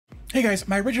Hey guys,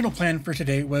 my original plan for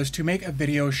today was to make a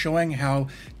video showing how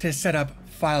to set up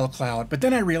File Cloud, but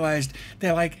then I realized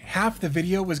that like half the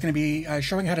video was going to be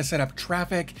showing how to set up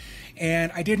Traefik,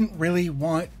 and I didn't really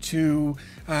want to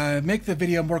make the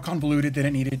video more convoluted than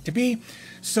it needed to be.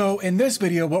 So in this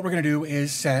video, what we're going to do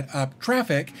is set up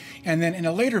Traefik, and then in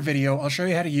a later video, I'll show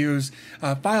you how to use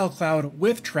File Cloud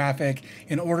with Traefik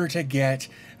in order to get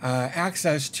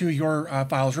access to your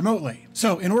files remotely.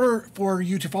 So in order for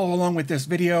you to follow along with this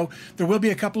video, there will be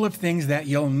a couple of things that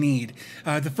you'll need.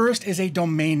 The first is a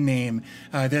domain name.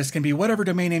 This can be whatever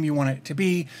domain name you want it to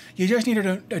be. You just need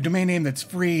a domain name that's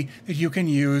free that you can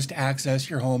use to access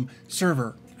your home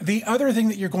server. The other thing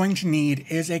that you're going to need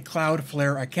is a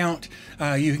Cloudflare account.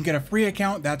 You can get a free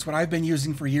account. That's what I've been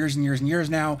using for years and years and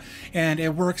years now, and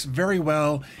it works very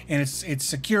well, and it's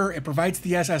secure. It provides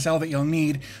the SSL that you'll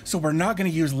need. So we're not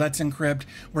going to use Let's Encrypt.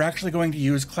 We're actually going to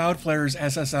use Cloudflare's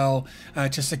SSL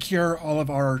to secure all of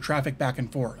our traffic back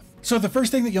and forth. So the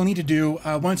first thing that you'll need to do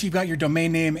once you've got your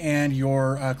domain name and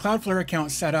your Cloudflare account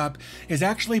set up is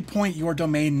actually point your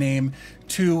domain name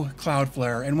to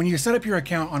Cloudflare. And when you set up your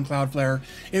account on Cloudflare,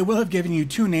 it will have given you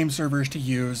two name servers to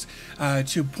use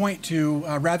to point to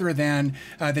rather than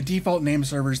the default name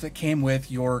servers that came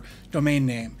with your domain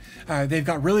name. They've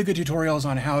got really good tutorials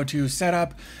on how to set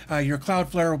up your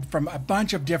Cloudflare from a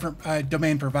bunch of different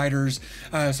domain providers.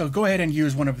 So go ahead and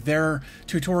use one of their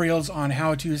tutorials on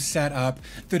how to set up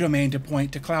the domain to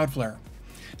point to Cloudflare.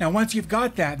 Now, once you've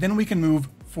got that, then we can move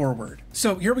forward.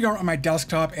 So here we are on my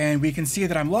desktop, and we can see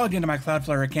that I'm logged into my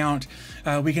Cloudflare account.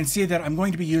 We can see that I'm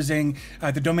going to be using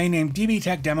the domain name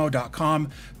dbtechdemo.com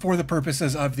for the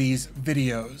purposes of these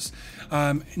videos.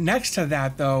 Next to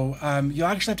that though, you'll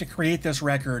actually have to create this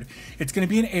record. It's going to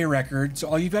be an A record, so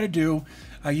all you've got to do,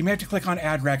 you may have to click on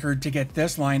add record to get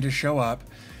this line to show up.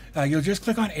 You'll just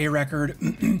click on A record.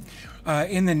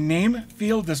 In the name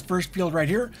field, this first field right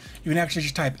here, you can actually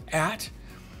just type @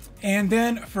 and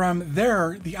then from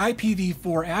there, the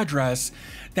IPv4 address,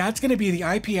 that's going to be the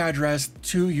IP address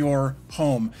to your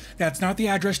home. That's not the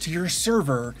address to your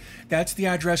server. That's the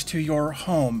address to your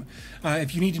home.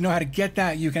 If you need to know how to get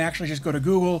that, you can actually just go to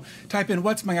Google, type in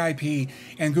what's my IP,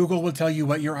 and Google will tell you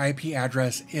what your IP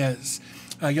address is.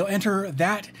 You'll enter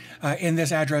that in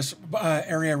this address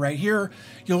area right here.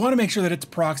 You'll want to make sure that it's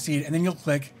proxied, and then you'll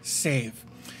click Save.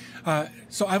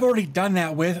 So I've already done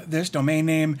that with this domain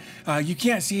name. You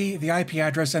can't see the IP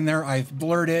address in there. I've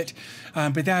blurred it,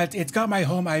 but it's got my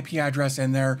home IP address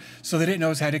in there so that it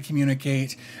knows how to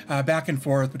communicate back and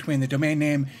forth between the domain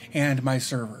name and my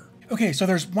server. Okay, so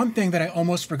there's one thing that I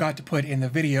almost forgot to put in the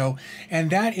video, and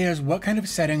that is what kind of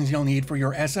settings you'll need for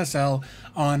your SSL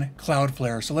on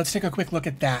Cloudflare. So let's take a quick look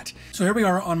at that. So here we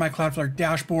are on my Cloudflare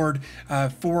dashboard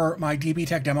for my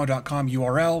dbtechdemo.com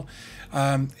URL.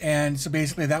 And so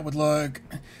basically that would look,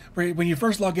 when you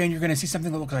first log in, you're gonna see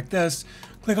something that looks like this.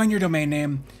 Click on your domain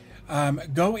name,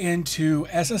 go into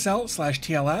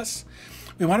SSL/TLS.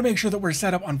 We wanna make sure that we're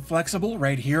set up on flexible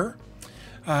right here.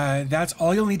 That's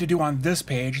all you'll need to do on this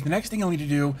page. The next thing you'll need to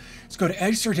do is go to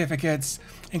Edge Certificates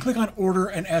and click on Order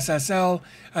an SSL.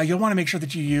 You'll want to make sure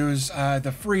that you use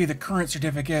the current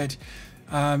certificate,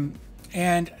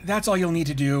 and that's all you'll need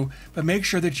to do. But make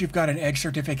sure that you've got an Edge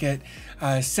certificate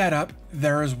set up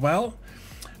there as well.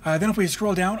 Then if we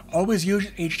scroll down, always use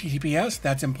HTTPS.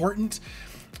 That's important.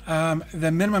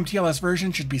 The minimum TLS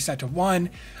version should be set to 1.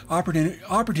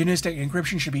 Opportunistic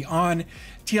encryption should be on.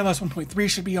 TLS 1.3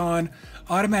 should be on.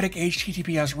 Automatic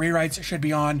HTTPS rewrites should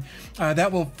be on.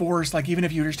 That will force, like even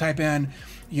if you just type in,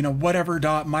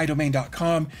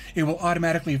 whatever.mydomain.com, it will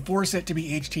automatically force it to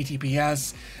be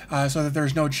HTTPS so that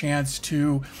there's no chance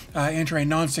to enter a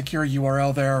non-secure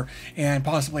URL there and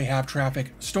possibly have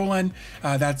traffic stolen.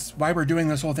 That's why we're doing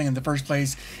this whole thing in the first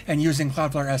place and using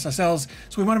Cloudflare SSLs.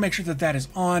 So we want to make sure that that is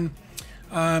on.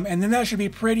 And then that should be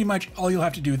pretty much all you'll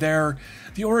have to do there.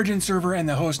 The origin server and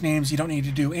the host names, you don't need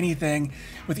to do anything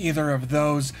with either of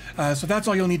those. So that's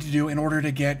all you'll need to do in order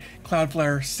to get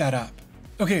Cloudflare set up.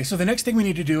 Okay, so the next thing we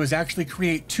need to do is actually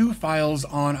create 2 files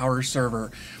on our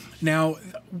server. Now,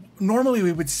 normally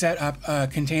we would set up a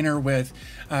container with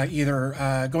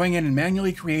either going in and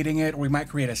manually creating it, or we might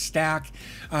create a stack.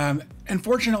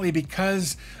 Unfortunately,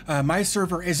 because my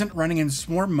server isn't running in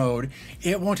swarm mode,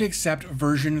 it won't accept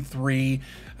version 3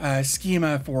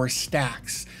 schema for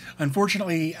stacks.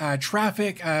 Unfortunately,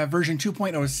 Traefik version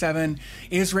 2.07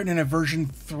 is written in a version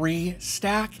 3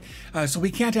 stack, so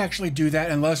we can't actually do that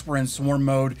unless we're in swarm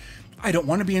mode. I don't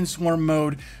want to be in swarm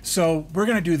mode, so we're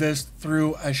going to do this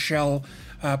through a shell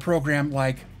program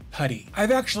like Putty.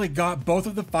 I've actually got both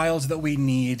of the files that we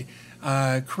need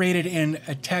created in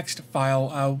a text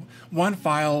file,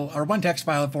 one text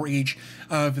file for each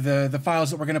of the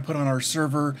files that we're going to put on our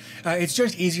server. It's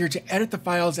just easier to edit the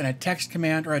files in a text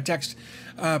command or a text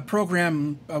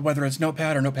program, whether it's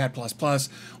Notepad or Notepad++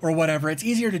 or whatever. It's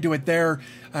easier to do it there,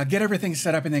 get everything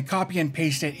set up, and then copy and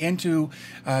paste it into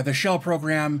the shell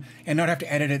program and not have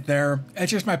to edit it there.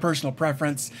 It's just my personal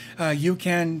preference. You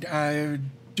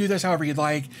can do this however you'd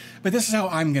like, but this is how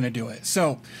I'm going to do it.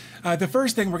 So the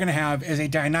first thing we're going to have is a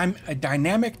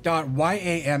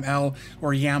dynamic.yaml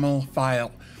or YAML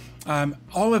file.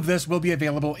 All of this will be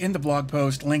available in the blog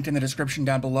post linked in the description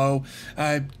down below,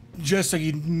 just so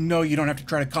you know you don't have to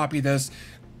try to copy this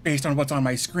based on what's on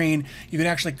my screen. You can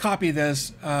actually copy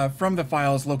this from the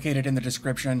files located in the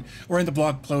description, or in the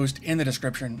blog post in the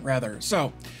description rather.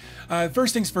 So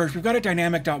first things first, we've got a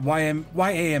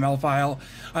dynamic.yaml file.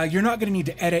 You're not going to need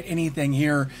to edit anything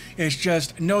here. It's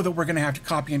just know that we're going to have to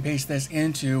copy and paste this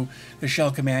into the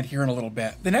shell command here in a little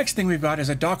bit. The next thing we've got is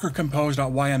a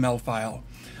docker-compose.yml file.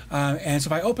 And so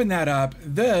if I open that up,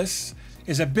 this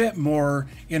is a bit more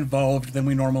involved than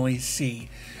we normally see.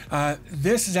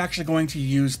 This is actually going to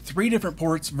use 3 different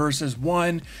ports versus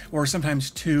 1 or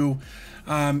sometimes 2.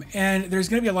 And there's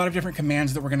going to be a lot of different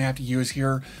commands that we're going to have to use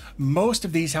here. Most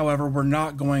of these, however, we're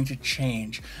not going to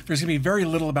change. There's going to be very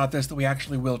little about this that we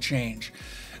actually will change.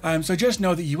 So just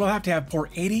know that you will have to have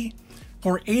port 80,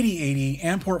 port 8080,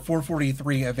 and port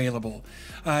 443 available.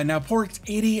 Now, ports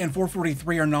 80 and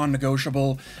 443 are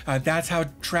non-negotiable. That's how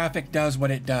Traefik does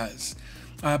what it does.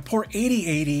 Port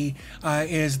 8080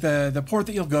 is the port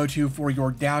that you'll go to for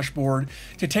your dashboard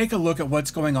to take a look at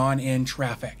what's going on in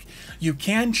Traefik. You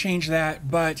can change that,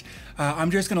 but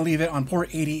I'm just going to leave it on port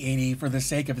 8080 for the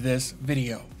sake of this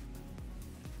video.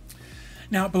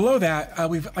 Now, below that,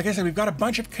 like I said, we've got a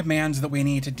bunch of commands that we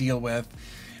need to deal with.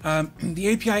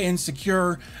 The API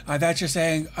insecure, that's just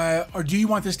saying, or do you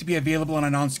want this to be available on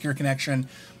a non-secure connection?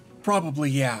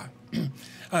 Probably, yeah.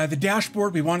 The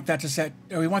dashboard, we want that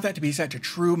to be set to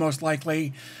true, most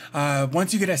likely.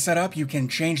 Once you get it set up, you can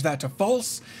change that to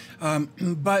false,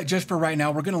 but just for right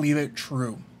now, we're going to leave it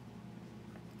true.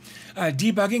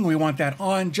 Debugging, we want that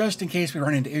on just in case we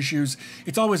run into issues.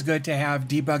 It's always good to have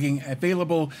debugging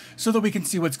available so that we can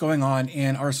see what's going on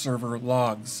in our server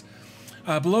logs.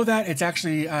 Below that, it's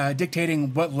actually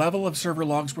dictating what level of server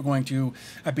logs we're going to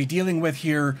be dealing with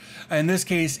here. In this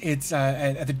case, it's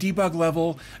at the debug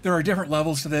level. There are different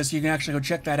levels to this. You can actually go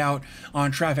check that out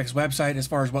on Traefik's website as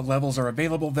far as what levels are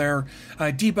available there.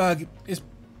 Debug is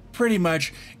pretty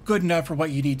much good enough for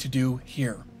what you need to do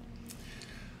here.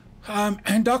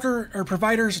 And Docker, or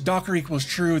providers, Docker equals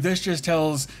true. This just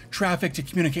tells Traefik to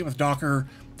communicate with Docker.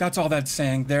 That's all that's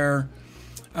saying there.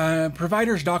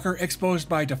 Providers Docker exposed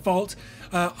by default.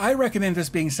 I recommend this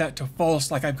being set to false,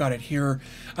 like I've got it here.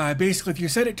 Basically, if you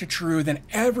set it to true, then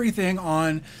everything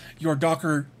on your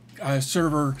Docker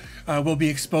server will be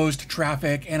exposed to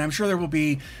Traefik, and I'm sure there will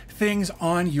be things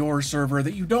on your server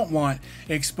that you don't want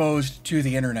exposed to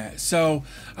the internet. So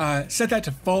set that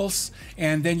to false,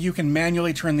 and then you can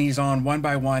manually turn these on one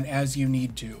by one as you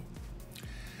need to.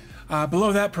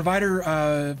 Below that,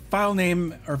 provider file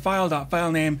name or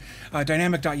file.filename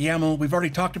dynamic.yaml. We've already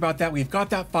talked about that. We've got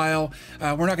that file.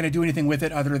 We're not going to do anything with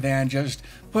it other than just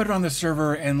put it on the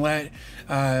server and let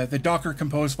the Docker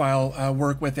compose file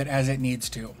work with it as it needs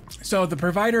to. So the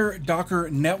provider Docker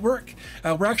network,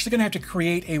 we're actually going to have to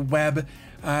create a web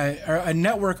or a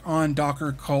network on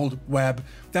Docker called web.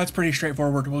 That's pretty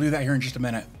straightforward. We'll do that here in just a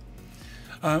minute.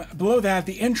 Below that,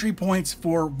 the entry points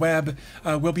for web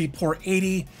will be port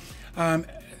 80.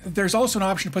 There's also an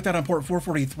option to put that on port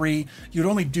 443. You'd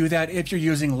only do that if you're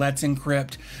using Let's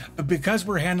Encrypt. Because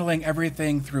we're handling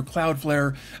everything through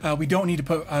Cloudflare, we don't need to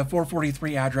put a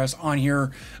 443 address on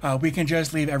here. We can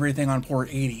just leave everything on port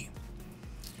 80.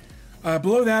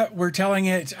 Below that, we're telling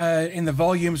it in the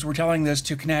volumes, we're telling this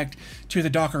to connect to the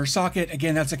Docker socket.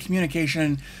 Again, that's a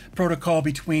communication protocol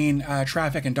between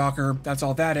Traefik and Docker. That's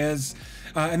all that is.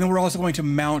 And then we're also going to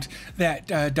mount that,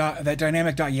 that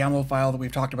dynamic.yaml file that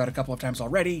we've talked about a couple of times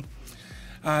already.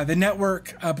 The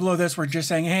network, below this, we're just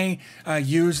saying, hey,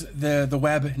 use the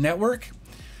web network.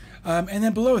 And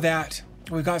then below that,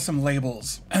 we've got some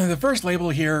labels. The first label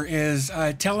here is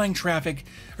telling Traefik,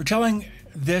 or telling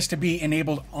this to be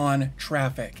enabled on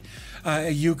Traefik.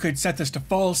 You could set this to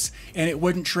false and it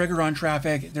wouldn't trigger on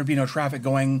Traefik. There'd be no traffic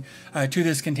going to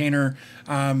this container.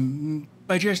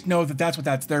 But just know that that's what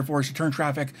that's there for, is to turn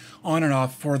traffic on and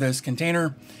off for this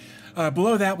container.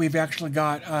 Below that, we've actually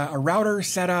got a router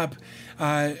set up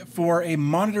for a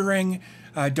monitoring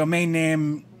domain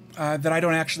name that I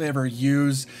don't actually ever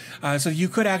use. So you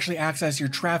could actually access your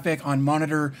traffic on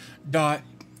monitor.eth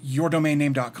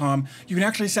yourdomainname.com. You can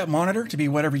actually set monitor to be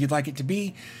whatever you'd like it to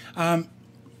be.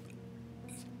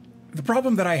 The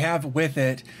problem that I have with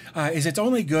it is it's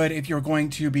only good if you're going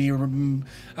to be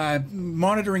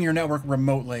monitoring your network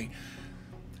remotely.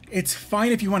 It's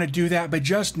fine if you want to do that, but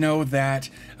just know that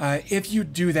if you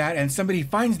do that and somebody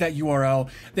finds that URL,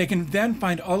 they can then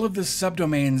find all of the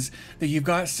subdomains that you've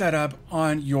got set up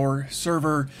on your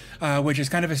server, which is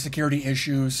kind of a security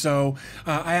issue. So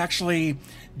I actually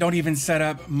don't even set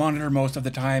up monitor most of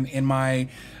the time in my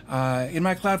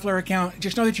Cloudflare account.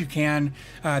 Just know that you can.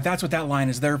 That's what that line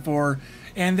is there for.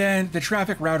 And then the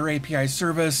traffic router API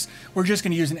service, we're just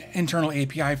going to use an internal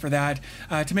API for that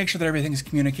to make sure that everything is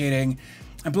communicating.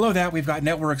 And below that, we've got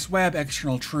networks web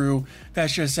external true.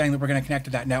 That's just saying that we're going to connect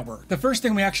to that network. The first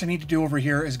thing we actually need to do over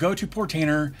here is go to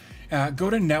Portainer,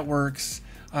 go to networks,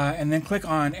 and then click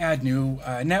on add new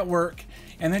network,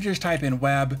 and then just type in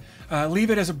web.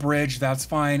 Leave it as a bridge, that's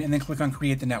fine, and then click on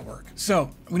create the network. So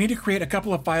we need to create a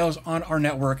couple of files on our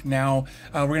network now.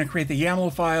 We're going to create the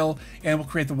YAML file, and we'll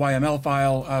create the YML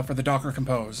file for the Docker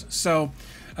Compose. So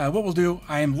what we'll do,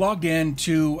 I am logged in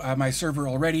to my server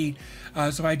already. So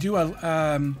if I do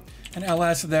an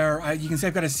ls there, you can see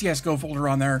I've got a CSGO folder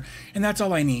on there, and that's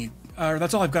all I need.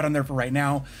 That's all I've got on there for right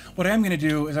now. What I'm going to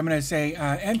do is I'm going to say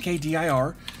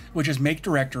mkdir, which is make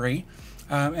directory,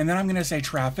 and then I'm going to say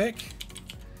Traefik,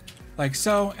 like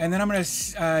so, and then I'm going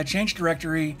to change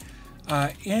directory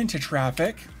into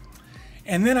Traefik,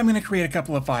 and then I'm going to create a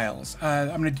couple of files.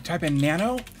 I'm going to type in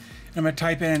nano, and I'm going to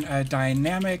type in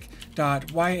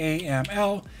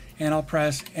dynamic.yaml, and I'll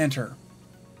press enter.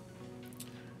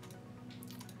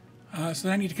 So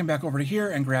then I need to come back over to here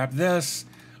and grab this.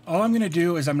 All I'm going to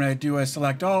do is I'm going to do a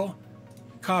select all,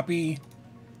 copy,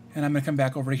 and I'm going to come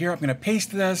back over to here. I'm going to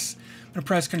paste this. I'm going to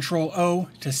press Control O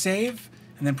to save,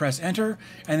 and then press enter,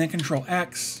 and then Control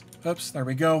X. Oops, there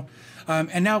we go.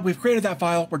 And now we've created that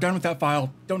file. We're done with that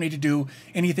file. Don't need to do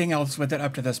anything else with it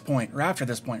up to this point, or after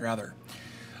this point, rather.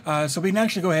 So we can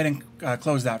actually go ahead and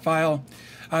close that file.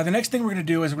 The next thing we're going to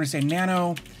do is we're going to say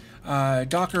nano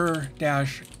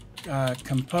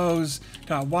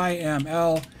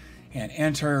docker-compose.yml and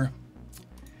enter.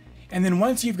 And then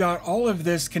once you've got all of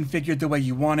this configured the way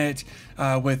you want it,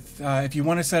 if you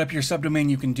want to set up your subdomain,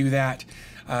 you can do that.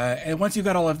 And once you've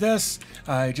got all of this,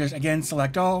 just again,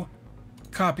 select all,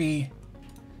 copy,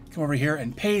 come over here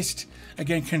and paste.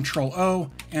 Again, Control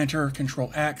O, enter,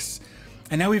 Control X.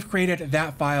 And now we've created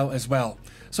that file as well.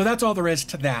 So that's all there is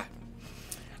to that.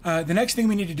 The next thing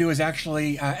we need to do is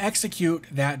actually execute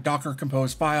that Docker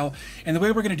Compose file. And the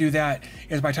way we're going to do that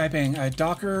is by typing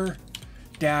compose.yml.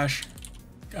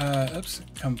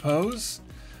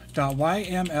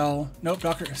 Nope,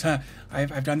 Docker.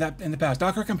 I've done that in the past.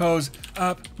 Docker Compose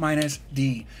up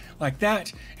 -d, like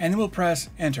that. And then we'll press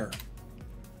enter.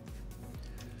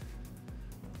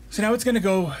 So now it's going to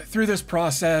go through this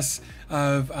process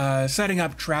of setting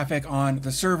up Traefik on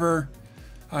the server.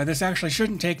 This actually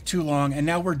shouldn't take too long, and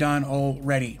now we're done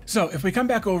already. So if we come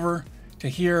back over to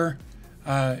here,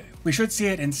 we should see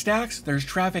it in stacks. There's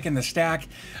Traefik in the stack,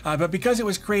 but because it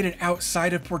was created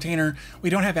outside of Portainer, we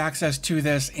don't have access to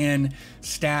this in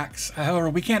stacks. However,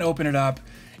 we can open it up,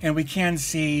 and we can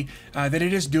see that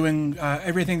it is doing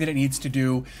everything that it needs to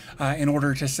do in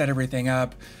order to set everything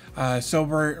up. So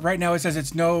right now it says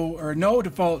it's no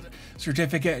default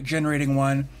certificate generating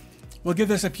one. We'll give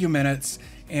this a few minutes,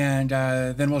 and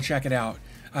then we'll check it out.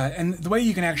 And the way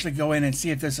you can actually go in and see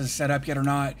if this is set up yet or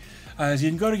not is you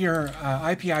can go to your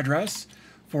IP address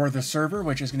for the server,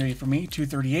 which is going to be for me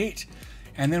 238,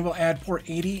 and then we'll add port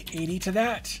 8080 to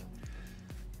that.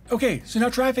 Okay, so now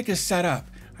Traefik is set up.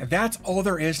 That's all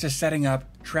there is to setting up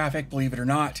Traefik, believe it or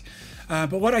not.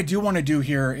 But what I do want to do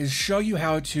here is show you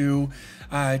how to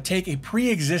take a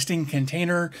pre-existing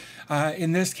container.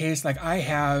 In this case, like I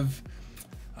have,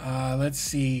 let's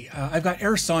see, I've got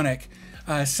AirSonic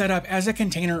set up as a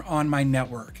container on my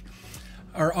network,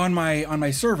 or on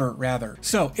my server rather.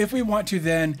 So if we want to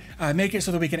then make it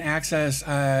so that we can access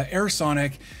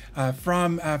AirSonic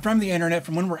from the internet,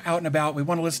 from when we're out and about, we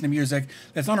want to listen to music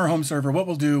that's on our home server, what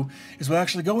we'll do is we'll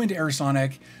actually go into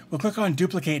AirSonic, we'll click on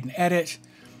duplicate and edit.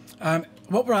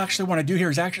 What we'll actually want to do here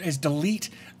is delete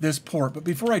this port. But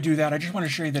before I do that, I just want to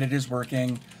show you that it is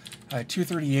working.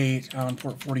 238 on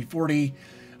port 4040.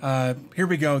 Here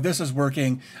we go. This is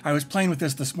working. I was playing with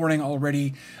this morning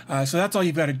already. So that's all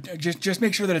you've got to just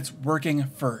make sure that it's working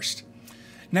first.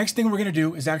 Next thing we're going to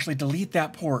do is actually delete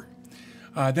that port.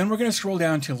 Then we're going to scroll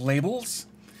down to labels,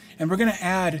 and we're going to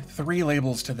add 3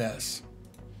 labels to this.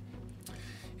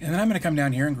 And then I'm going to come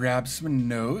down here and grab some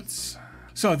notes.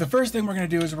 So the first thing we're going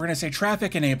to do is we're going to say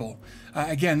Traefik enable.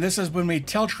 Again, this is when we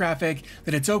tell Traefik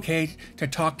that it's okay to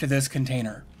talk to this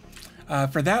container.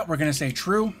 For that, we're going to say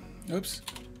true. Oops,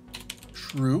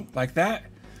 true, like that.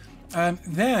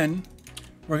 Then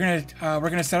we're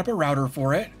gonna set up a router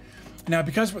for it. Now,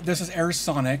 because this is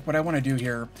AirSonic, what I want to do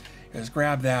here is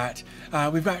grab that.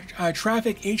 We've got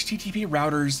Traefik HTTP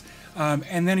routers,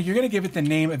 and then you're going to give it the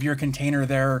name of your container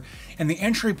there, and the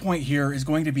entry point here is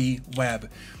going to be web.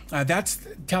 That's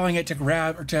telling it to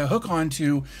grab or to hook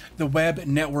onto the web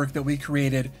network that we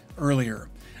created earlier.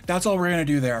 That's all we're going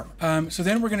to do there. So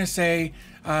then we're going to say,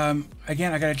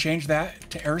 again, I got to change that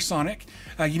to AirSonic.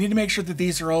 You need to make sure that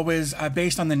these are always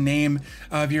based on the name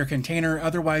of your container.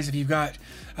 Otherwise, if you've got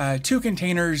two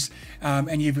containers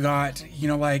and you've got,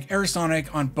 like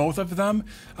AirSonic on both of them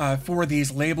for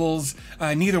these labels,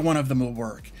 neither one of them will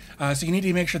work. So you need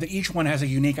to make sure that each one has a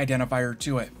unique identifier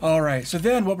to it. All right, so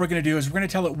then what we're going to do is we're going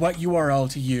to tell it what URL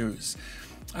to use.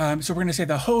 So we're going to say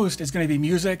the host is going to be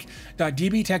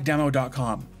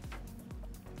music.dbtechdemo.com.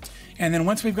 And then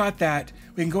once we've got that,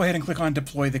 we can go ahead and click on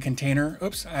deploy the container.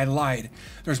 Oops, I lied.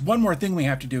 There's one more thing we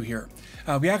have to do here.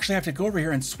 We actually have to go over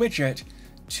here and switch it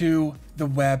to the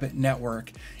web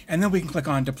network. And then we can click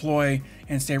on deploy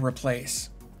and say replace.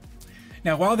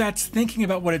 Now, while that's thinking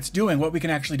about what it's doing, what we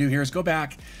can actually do here is go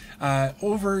back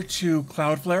over to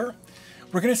Cloudflare.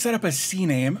 We're going to set up a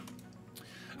CNAME.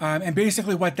 And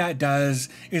basically what that does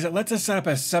is it lets us set up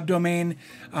a subdomain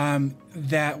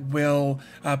that will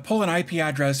pull an IP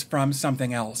address from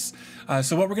something else.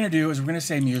 So what we're going to do is we're going to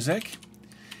say music,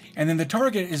 and then the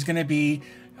target is going to be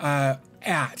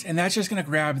at, and that's just going to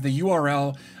grab the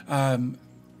URL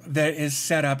that is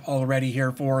set up already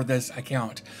here for this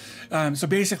account. So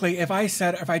basically, if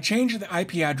I change the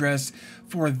IP address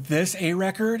for this A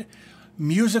record,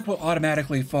 music will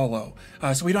automatically follow.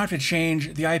 So we don't have to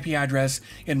change the IP address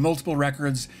in multiple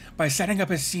records. By setting up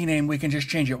a CNAME, we can just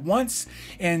change it once,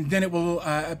 and then it will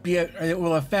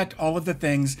affect all of the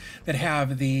things that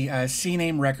have the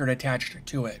CNAME record attached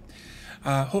to it.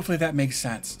 Hopefully that makes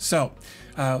sense. So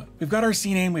we've got our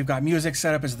CNAME, we've got music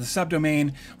set up as the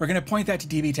subdomain. We're going to point that to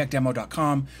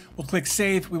dbtechdemo.com. We'll click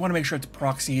save. We want to make sure it's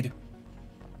proxied.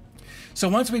 So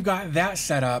once we've got that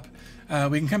set up,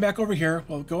 we can come back over here.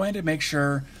 We'll go ahead and make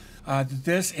sure that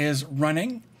this is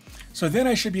running. So then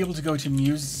I should be able to go to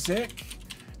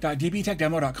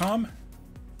music.dbtechdemo.com.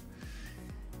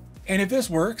 And if this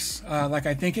works, like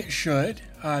I think it should,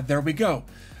 there we go.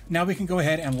 Now we can go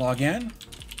ahead and log in.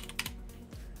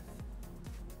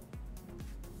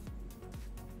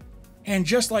 And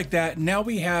just like that, now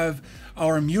we have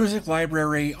our music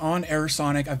library on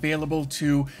AirSonic available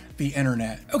to the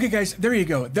internet. Okay guys, there you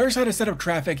go. There's how to set up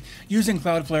Traefik using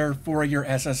Cloudflare for your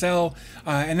SSL,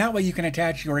 and that way you can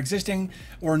attach your existing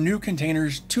or new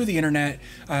containers to the internet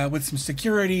with some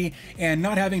security and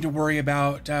not having to worry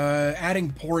about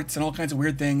adding ports and all kinds of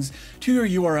weird things to your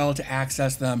URL to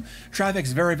access them.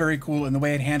 Traefik's very, very cool in the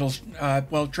way it handles,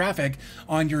 traffic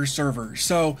on your server.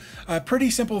 So a pretty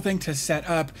simple thing to set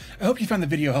up. I hope you found the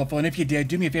video helpful, and if you did,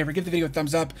 do me a favor, give the video a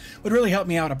thumbs up. It would really help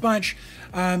me out a bunch.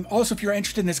 Also, if you're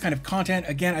interested in this kind of content,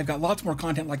 again, I've got lots more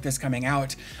content like this coming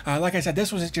out. Like I said,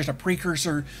 this was just a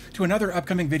precursor to another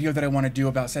upcoming video that I want to do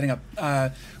about setting up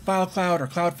FileCloud or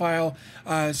CloudFile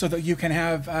so that you can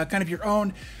have kind of your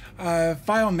own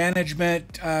file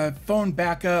management, phone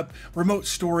backup, remote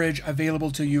storage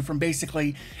available to you from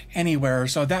basically anywhere.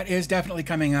 So that is definitely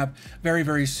coming up very,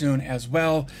 very soon as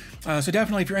well. So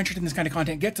definitely, if you're interested in this kind of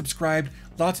content, get subscribed.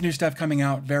 Lots of new stuff coming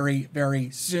out very,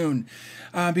 very soon.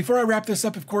 Before I wrap this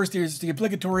up, of course, there's the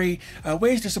obligatory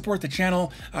ways to support the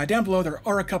channel. Down below, there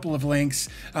are a couple of links.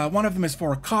 One of them is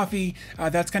for coffee.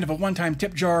 That's kind of a one-time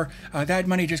tip jar. That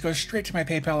money just goes straight to my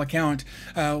PayPal account.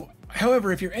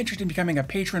 However, if you're interested in becoming a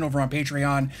patron over on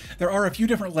Patreon, there are a few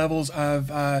different levels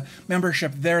of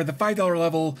membership there. The $5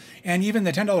 level and even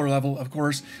the $10 level, of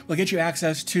course, will get you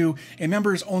access to a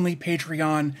members-only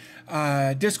Patreon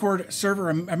Discord server,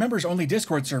 a members-only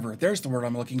Discord server. There's the word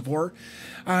I'm looking for.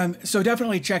 So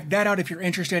definitely check that out if you're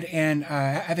interested in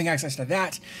having access to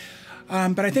that.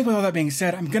 But I think with all that being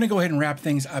said, I'm going to go ahead and wrap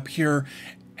things up here.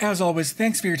 As always,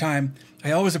 thanks for your time.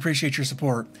 I always appreciate your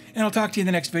support, and I'll talk to you in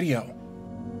the next video.